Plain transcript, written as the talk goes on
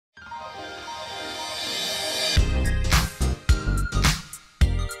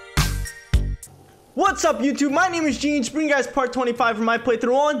What's up, YouTube? My name is Gene, bringing you guys part 25 from my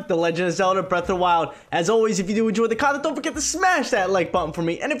playthrough on The Legend of Zelda Breath of the Wild. As always, if you do enjoy the content, don't forget to smash that like button for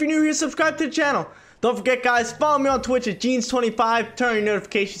me. And if you're new here, subscribe to the channel. Don't forget, guys, follow me on Twitch at Genes25. Turn on your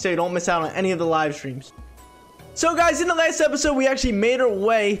notifications so you don't miss out on any of the live streams. So, guys, in the last episode, we actually made our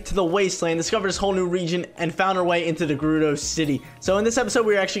way to the Wasteland, discovered this whole new region, and found our way into the Gerudo City. So, in this episode,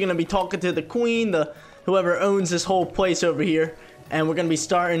 we're actually going to be talking to the Queen, whoever owns this whole place over here. And we're going to be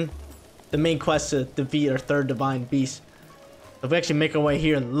starting the main quest to defeat our third divine beast. If we actually make our way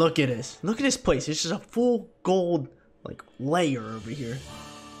here and look at this. Look at this place. It's just a full gold like layer over here.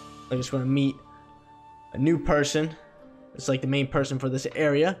 I'm just gonna meet a new person. It's like the main person for this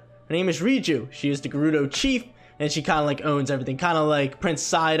area. Her name is Riju. She is the Gerudo chief, and she kind of like owns everything. Kind of like Prince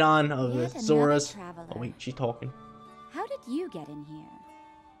Sidon of the Zoras. Oh wait, she's talking. How did you get in here?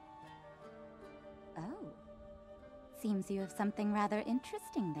 Oh, seems you have something rather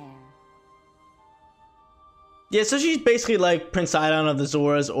interesting there. Yeah, so she's basically like Prince Sidon of the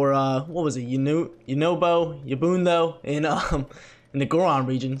Zoras, or what was it, Yabundo in the Goron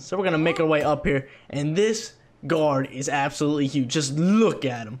region. So we're gonna make our way up here, and this guard is absolutely huge. Just look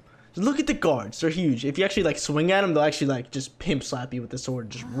at him. Just look at the guards. They're huge. If you actually like swing at them, they'll actually like just pimp slap you with the sword,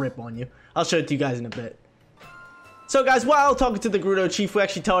 just rip on you. I'll show it to you guys in a bit. So guys, while talking to the Gerudo chief, we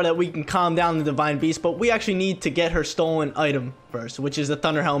actually tell her that we can calm down the divine beast, but we actually need to get her stolen item first, which is the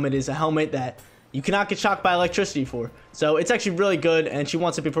Thunder Helmet. It is a helmet that you cannot get shocked by electricity for. So it's actually really good, and she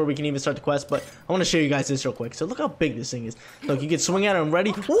wants it before we can even start the quest. But I want to show you guys this real quick. So look how big this thing is. Look, you can swing at her and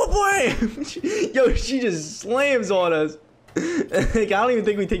ready. Whoop, wham! Yo, she just slams on us. Like, I don't even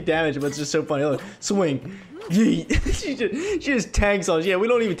think we take damage, but it's just so funny. Look, swing. Yeet. she just tanks us. Yeah, we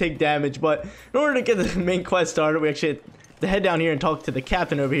don't even take damage. But in order to get the main quest started, we actually have to head down here and talk to the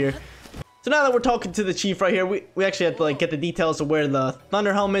captain over here. So now that we're talking to the chief right here, we actually have to like get the details of where the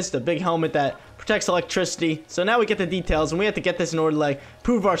Thunder Helmet is, the big helmet that protects electricity. So now we get the details, and we have to get this in order to like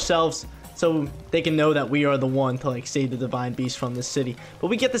prove ourselves so they can know that we are the one to like save the divine beast from this city.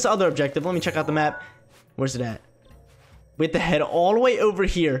 But we get this other objective. Let me check out the map. Where's it at? We have to head all the way over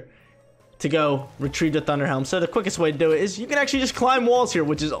here to go retrieve the Thunder Helm. So the quickest way to do it is you can actually just climb walls here,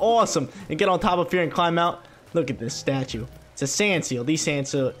 which is awesome, and get on top of here and climb out. Look at this statue. It's a sand seal. These sand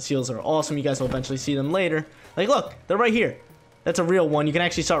seals are awesome. You guys will eventually see them later. Like, look, they're right here. That's a real one. You can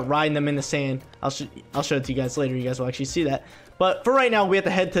actually start riding them in the sand. I'll show it to you guys later. You guys will actually see that. But for right now, we have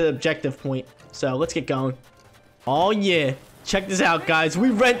to head to the objective point. So let's get going. Oh yeah, check this out, guys. We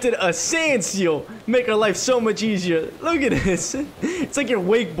rented a sand seal. Make our life so much easier. Look at this. It's like you're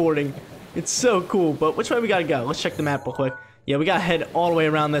wakeboarding. It's so cool. But which way we gotta go? Let's check the map real quick. Yeah, we gotta head all the way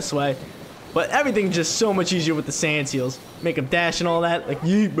around this way. But everything's just so much easier with the sand seals. Make them dash and all that. Like,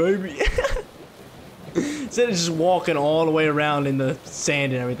 yeet, baby. Instead of just walking all the way around in the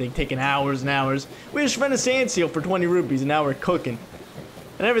sand and everything, taking hours and hours. We just rent a sand seal for 20 rupees, and now we're cooking.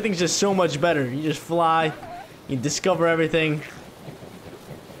 And everything's just so much better. You just fly. You discover everything.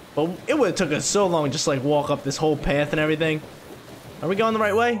 But it would have took us so long just like walk up this whole path and everything. Are we going the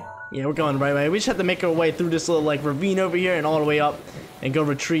right way? Yeah, we're going the right way. We just have to make our way through this little like ravine over here and all the way up and go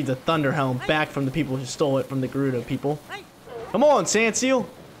retrieve the Thunder Helm back from the people who stole it from the Gerudo people. Come on, Sand Seal.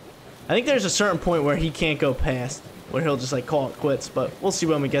 I think there's a certain point where he can't go past, where he'll just like call it quits, but we'll see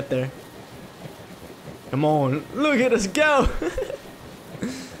when we get there. Come on, look at us go.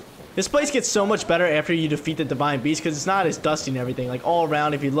 This place gets so much better after you defeat the divine beast because it's not as dusty and everything. Like all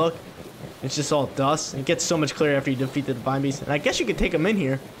around, if you look, it's just all dust. It gets so much clearer after you defeat the divine beast. And I guess you could take him in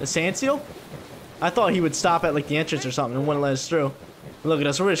here. The Sand Seal? I thought he would stop at like the entrance or something and wouldn't let us through. Look at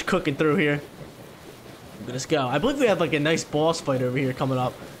us, we're just cooking through here. Look at us go. I believe we have like a nice boss fight over here coming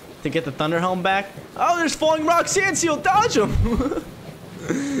up to get the Thunder Helm back. Oh, there's Falling Rock Sand Seal, dodge him!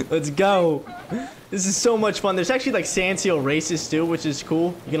 Let's go. This is so much fun. There's actually like Sand Seal races too, which is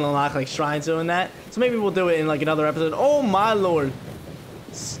cool. You can unlock like shrines doing that. So maybe we'll do it in like another episode. Oh my lord.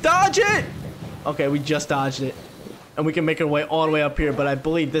 Dodge it! Okay, we just dodged it. And we can make our way all the way up here, but I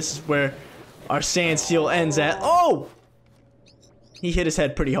believe this is where our Sand Seal ends at. Oh! He hit his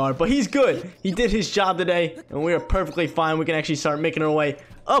head pretty hard, but he's good. He did his job today, and we are perfectly fine. We can actually start making our way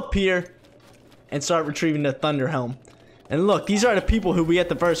up here and start retrieving the Thunder Helm. And look, these are the people who we at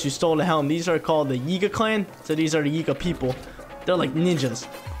the verse who stole the helm. These are called the YIGA clan. So these are the YIGA people. They're like ninjas.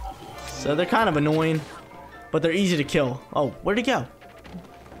 So they're kind of annoying, but they're easy to kill. Oh, where'd he go?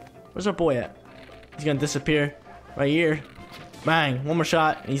 Where's our boy at? He's gonna disappear right here. Bang, one more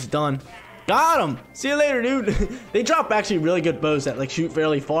shot, and he's done. Got him! See you later, dude. They drop actually really good bows that like shoot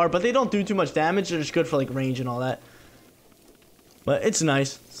fairly far, but they don't do too much damage. They're just good for like range and all that. But it's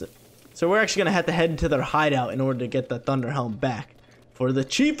nice. So we're actually gonna have to head to their hideout in order to get the Thunder Helm back for the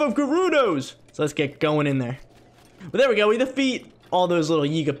Chief of Gerudos. So let's get going in there. But there we go. We defeat all those little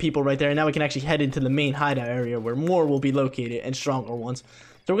YIGA people right there. And now we can actually head into the main hideout area where more will be located and stronger ones.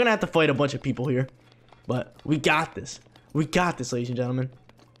 So we're going to have to fight a bunch of people here. But we got this. We got this, ladies and gentlemen.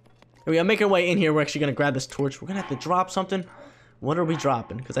 We gotta make our way in here. We're actually going to grab this torch. We're going to have to drop something. What are we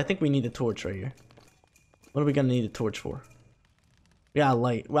dropping? Because I think we need the torch right here. What are we going to need the torch for? We got a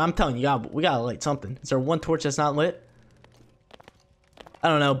light. Well, I'm telling you, we got to light something. Is there one torch that's not lit? I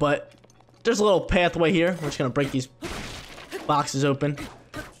don't know, but there's a little pathway here. We're just going to break these boxes open.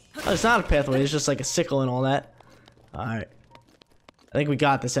 Oh, it's not a pathway. It's just like a sickle and all that. Alright. I think we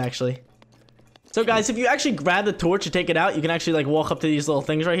got this, actually. So, guys, if you actually grab the torch and take it out, you can actually, like, walk up to these little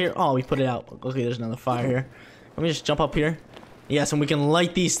things right here. Oh, we put it out. Okay, there's another fire here. Let me just jump up here. Yes, and we can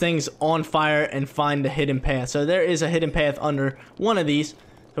light these things on fire and find the hidden path. So, there is a hidden path under one of these.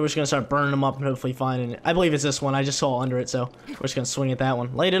 So, we're just going to start burning them up and hopefully finding it. I believe it's this one. I just saw under it, so we're just going to swing at that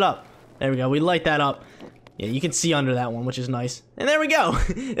one. Light it up. There we go. We light that up. Yeah, you can see under that one, which is nice. And there we go.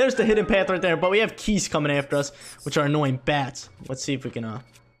 There's the hidden path right there. But we have keys coming after us, which are annoying bats. Let's see if we can,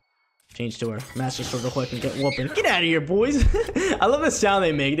 change to our master sword real quick and get whooping. Get out of here, boys. I love the sound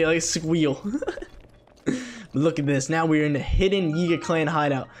they make. They like squeal. But look at this. Now we're in the hidden YIGA clan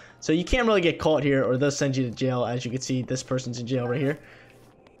hideout. So you can't really get caught here or they'll send you to jail. As you can see, this person's in jail right here.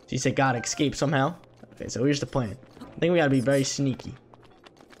 So you say, gotta escape somehow. Okay, so here's the plan. I think we gotta be very sneaky.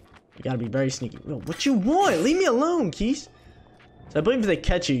 We gotta be very sneaky. Yo, what you want? Leave me alone, Keys. So I believe if they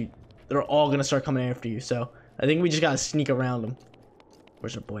catch you, they're all gonna start coming after you. So I think we just gotta sneak around them.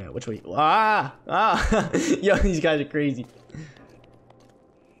 Where's our boy at? Which way? Yo, these guys are crazy.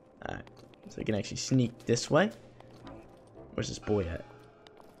 Alright. So we can actually sneak this way. Where's this boy at?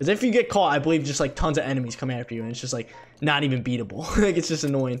 Because if you get caught, I believe just like tons of enemies come after you. And it's just like not even beatable. Like it's just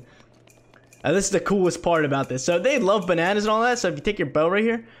annoying. This is the coolest part about this. So they love bananas and all that. So if you take your bow right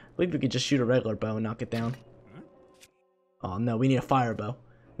here, I believe we could just shoot a regular bow and knock it down. Oh no, we need a fire bow.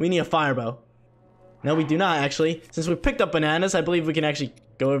 We need a fire bow. No, we do not, actually. Since we picked up bananas, I believe we can actually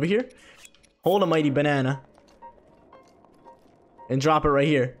go over here. Hold a mighty banana. And drop it right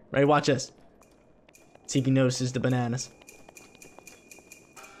here. Right, watch this. See if he notices the bananas.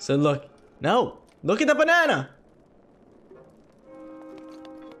 So look. No! Look at the banana!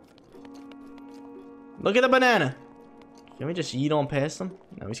 Look at the banana! Can we just yeet on past them?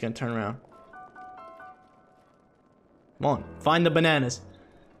 No, he's gonna turn around. Come on, find the bananas.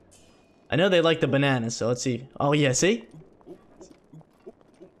 I know they like the bananas, so let's see. Oh, yeah, see?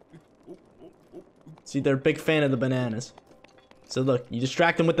 See, they're a big fan of the bananas. So, look, you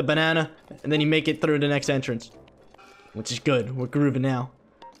distract them with the banana, and then you make it through the next entrance. Which is good. We're grooving now.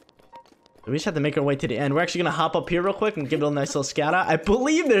 We just have to make our way to the end. We're actually going to hop up here real quick and give it a nice little scout out. I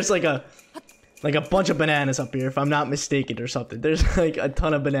believe there's like a bunch of bananas up here, if I'm not mistaken or something. There's like a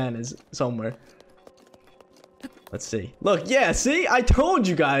ton of bananas somewhere. Let's see. Look, yeah, see? I told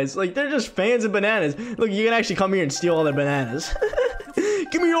you guys. Like, they're just fans of bananas. Look, you can actually come here and steal all their bananas.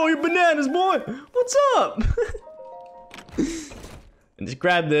 Give me all your bananas, boy. What's up? And just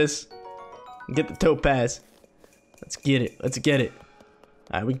grab this. And get the topaz. Let's get it. Let's get it.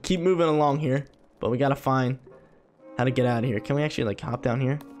 Alright, we can keep moving along here. But we gotta find how to get out of here. Can we actually, like, hop down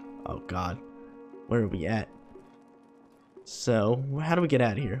here? Oh, God. Where are we at? So, how do we get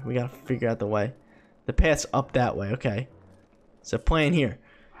out of here? We gotta figure out the way. The path's up that way, okay. So plan here.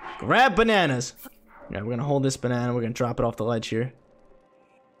 Grab bananas. Yeah, we're gonna hold this banana. We're gonna drop it off the ledge here.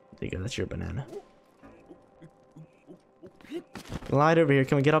 There you go, that's your banana. Glide over here.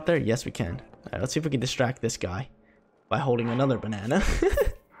 Can we get up there? Yes, we can. Alright, let's see if we can distract this guy by holding another banana.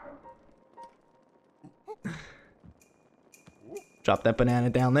 Drop that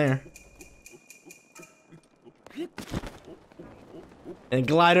banana down there. And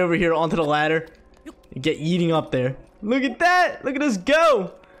glide over here onto the ladder. Get eating up there. Look at that! Look at us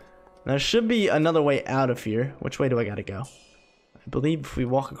go! There should be another way out of here. Which way do I gotta go? I believe if we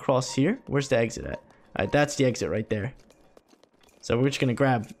walk across here. Where's the exit at? Alright, that's the exit right there. So we're just gonna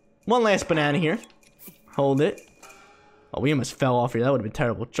grab one last banana here. Hold it. Oh, we almost fell off here. That would have been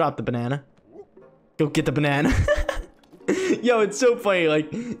terrible. Drop the banana. Go get the banana. Yo, it's so funny.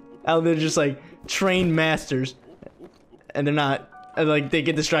 Like, how they're just like trained masters. And they're not. And, like, they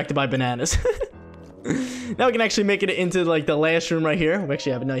get distracted by bananas. Now we can actually make it into like the last room right here. We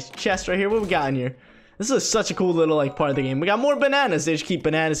actually have a nice chest right here. What we got in here? This is such a cool little like part of the game. We got more bananas. They just keep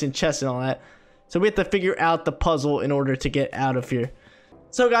bananas in chests and all that. So we have to figure out the puzzle in order to get out of here.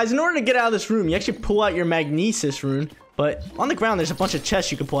 So guys, in order to get out of this room, you actually pull out your magnesis rune. But on the ground, there's a bunch of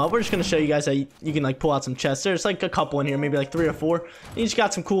chests you can pull out. We're just going to show you guys how you can like pull out some chests. There's like a couple in here, maybe like 3 or 4. And you just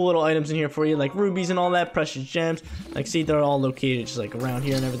got some cool little items in here for you, like rubies and all that, precious gems. Like, see, they're all located just like around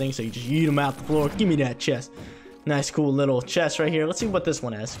here and everything. So you just yeet them out the floor. Give me that chest. Nice, cool little chest right here. Let's see what this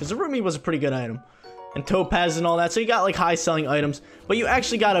one has, because the ruby was a pretty good item. And topaz and all that. So you got like high selling items. But you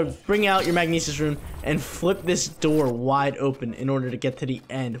actually got to bring out your magnesis rune and flip this door wide open in order to get to the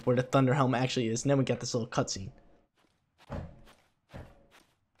end where the thunder helm actually is. And then we get this little cutscene.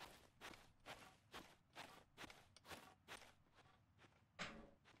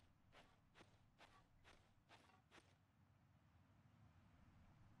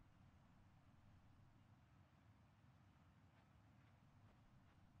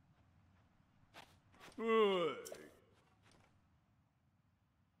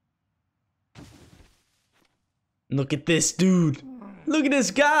 Look at this dude. Look at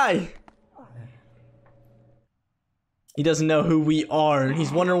this guy. He doesn't know who we are, and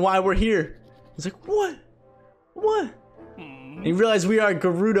he's wondering why we're here. He's like, what? What? And he realized we are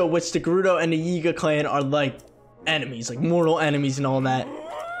Gerudo, which the Gerudo and the YIGA clan are like enemies, like mortal enemies and all that.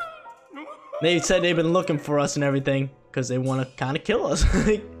 They said they've been looking for us and everything because they want to kind of kill us.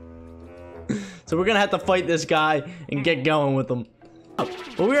 So we're gonna have to fight this guy and get going with him.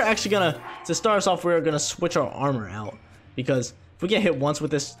 But we're actually gonna, to start us off, we're gonna switch our armor out, because if we get hit once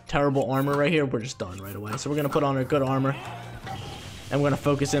with this terrible armor right here, we're just done right away. So we're gonna put on our good armor and we're gonna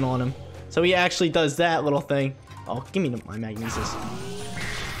focus in on him. So he actually does that little thing. Oh, give me my magnesis.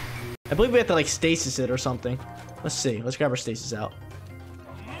 I believe we have to like stasis it or something. Let's see. Let's grab our stasis out.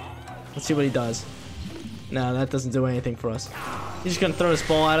 Let's see what he does. No, that doesn't do anything for us. He's just gonna throw this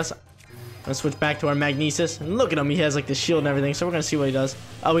ball at us. Let's switch back to our magnesis. And look at him, he has like the shield and everything. So we're gonna see what he does.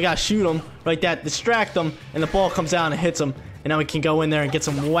 Oh, we gotta shoot him like that, distract him, and the ball comes out and hits him. And now we can go in there and get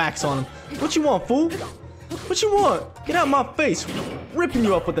some wax on him. What you want, fool? What you want? Get out of my face. Ripping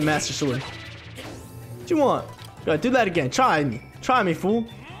you up with the Master Sword. What you want? Go ahead, do that again. Try me. Try me, fool.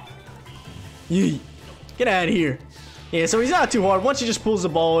 Yeet. Get out of here. Yeah, so he's not too hard. Once he just pulls the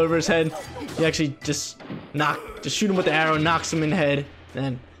ball over his head, you actually just shoot him with the arrow, knocks him in the head,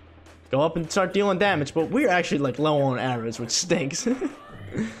 and go up and start dealing damage. But we're actually like low on arrows, which stinks.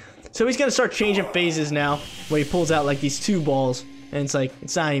 So he's gonna start changing phases now, where he pulls out like these 2 balls, and it's like,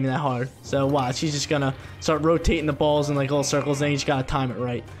 it's not even that hard. So watch, he's just gonna start rotating the balls in like little circles, and you just gotta time it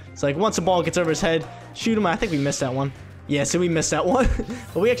right. It's like once the ball gets over his head, shoot him. I think we missed that one. Yeah, so we missed that one.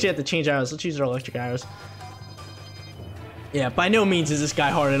 But we actually have to change arrows. Let's use our electric arrows. Yeah, by no means is this guy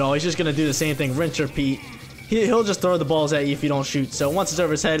hard at all. He's just gonna do the same thing, rinse, repeat. He'll just throw the balls at you if you don't shoot. So once it's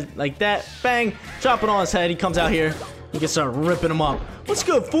over his head, like that, bang, drop it on his head. He comes out here. You can start ripping him up. What's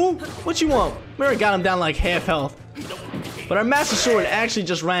good, fool? What you want? We already got him down like half health. But our Master Sword actually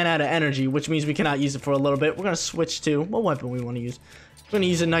just ran out of energy, which means we cannot use it for a little bit. We're gonna switch to what weapon we want to use. We're gonna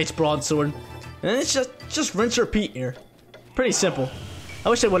use a nice broadsword, and it's just rinse, repeat here. Pretty simple. I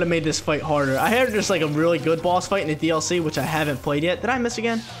wish I would have made this fight harder. I heard there's like a really good boss fight in the DLC, which I haven't played yet. Did I miss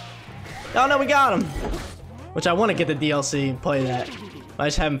again? Oh no, we got him. Which I want to get the DLC and play that. I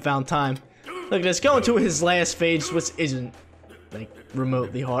just haven't found time. Look at this, going to his last phase, which isn't like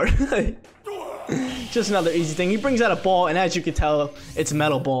remotely hard. Just another easy thing. He brings out a ball, and as you can tell, it's a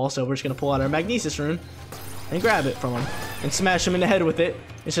metal ball. So we're just gonna pull out our magnesis rune and grab it from him and smash him in the head with it.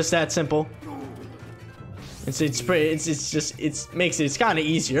 It's just that simple. It's kind of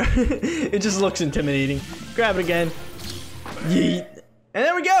easier. It just looks intimidating. Grab it again. Yeet. And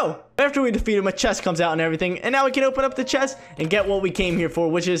there we go. After we defeat him, a chest comes out and everything. And now we can open up the chest and get what we came here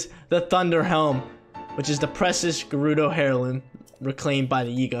for, which is the Thunder Helm, which is the precious Gerudo heirloom reclaimed by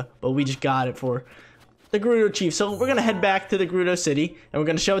the YIGA. But we just got it for the Gerudo chief. So we're going to head back to the Gerudo city and we're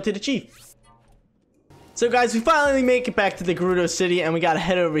going to show it to the chief. So guys, we finally make it back to the Gerudo city and we got to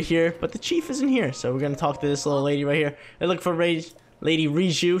head over here. But the chief isn't here. So we're going to talk to this little lady right here. I look for Lady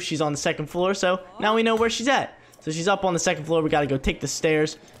Riju. She's on the 2nd floor. So now we know where she's at. So she's up on the 2nd floor. We gotta go take the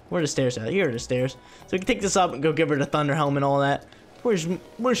stairs. Where are the stairs at? Here are the stairs. So we can take this up and go give her the Thunder Helm and all that. Where's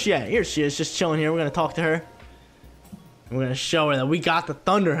she at? Here she is, just chilling here. We're gonna talk to her. And we're gonna show her that we got the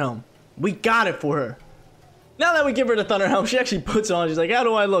Thunder Helm. We got it for her. Now that we give her the Thunder Helm, she actually puts it on. She's like, how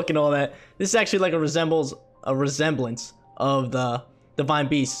do I look and all that. This is actually like a resemblance of the Divine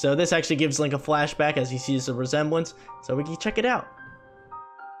Beast. So this actually gives Link a flashback as he sees a resemblance. So we can check it out.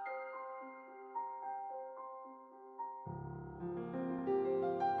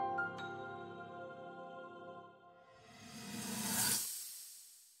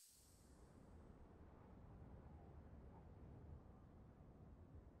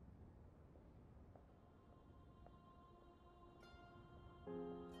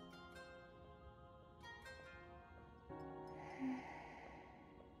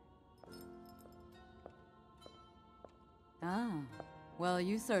 Well,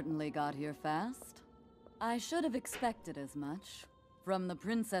 you certainly got here fast. I should have expected as much. From the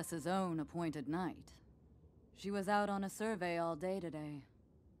princess's own appointed knight. She was out on a survey all day today.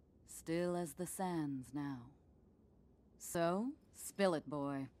 Still as the sands now. So, spill it,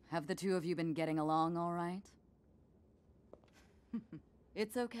 boy. Have the two of you been getting along all right?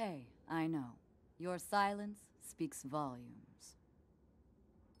 It's okay, I know. Your silence speaks volumes.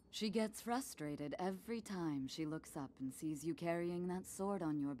 She gets frustrated every time she looks up and sees you carrying that sword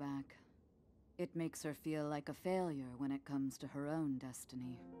on your back. It makes her feel like a failure when it comes to her own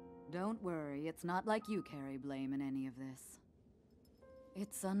destiny. Don't worry, it's not like you carry blame in any of this.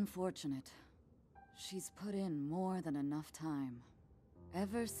 It's unfortunate. She's put in more than enough time.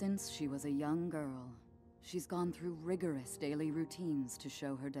 Ever since she was a young girl, she's gone through rigorous daily routines to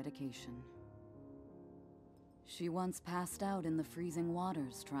show her dedication. She once passed out in the freezing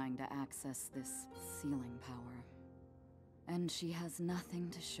waters trying to access this sealing power. And she has nothing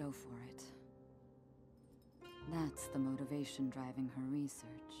to show for it. That's the motivation driving her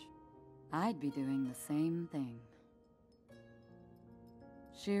research. I'd be doing the same thing.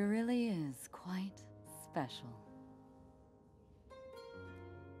 She really is quite special.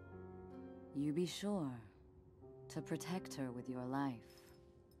 You be sure to protect her with your life.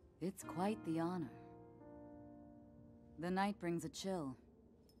 It's quite the honor. The night brings a chill.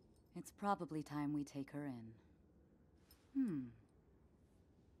 It's probably time we take her in.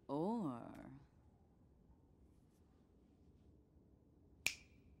 Or...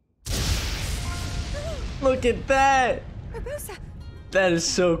 Look at that! Urbosa, That is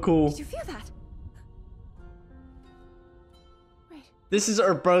so cool. did you feel that? Wait. This is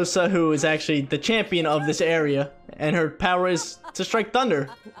Urbosa, who is actually the champion of this area, and her power is to strike thunder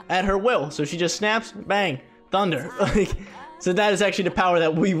at her will. So she just snaps, bang, thunder. So that is actually the power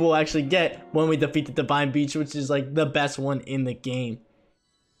that we will actually get when we defeat the Divine Beast, which is like the best one in the game.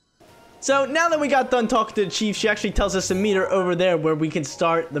 So now that we got done talking to the chief, she actually tells us to meet her over there where we can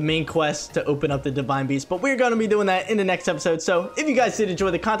start the main quest to open up the Divine Beast. But we're going to be doing that in the next episode. So if you guys did enjoy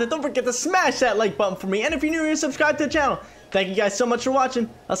the content, don't forget to smash that like button for me. And if you're new here, subscribe to the channel. Thank you guys so much for watching.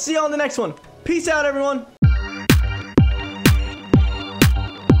 I'll see you all in the next one. Peace out, everyone.